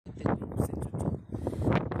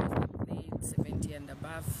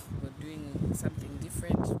doing something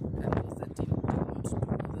different, and those that didn't want to do,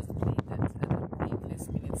 those that played less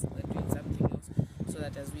minutes, they're doing something else, so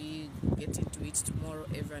that as we get into it tomorrow,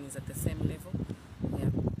 everyone is at the same level. Yeah.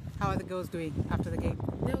 How are the girls doing after the game?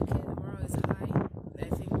 They're okay. The morale is high.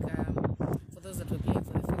 I think for those that were playing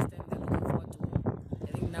for the first time, they're looking forward to home.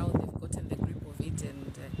 I think now they've gotten the grip of it,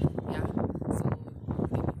 and yeah, so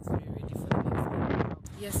they look very ready for the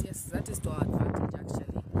next game. Yes, that is to our advantage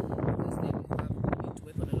actually, because then we need to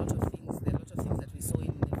work on a lot of things. There are a lot of things that we saw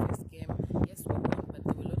in the first game. Yes, we won, but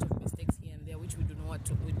there were a lot of mistakes here and there which we don't know what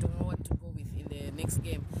to go with in the next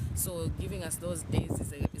game. So giving us those days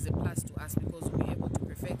is a plus to us, because we'll be able to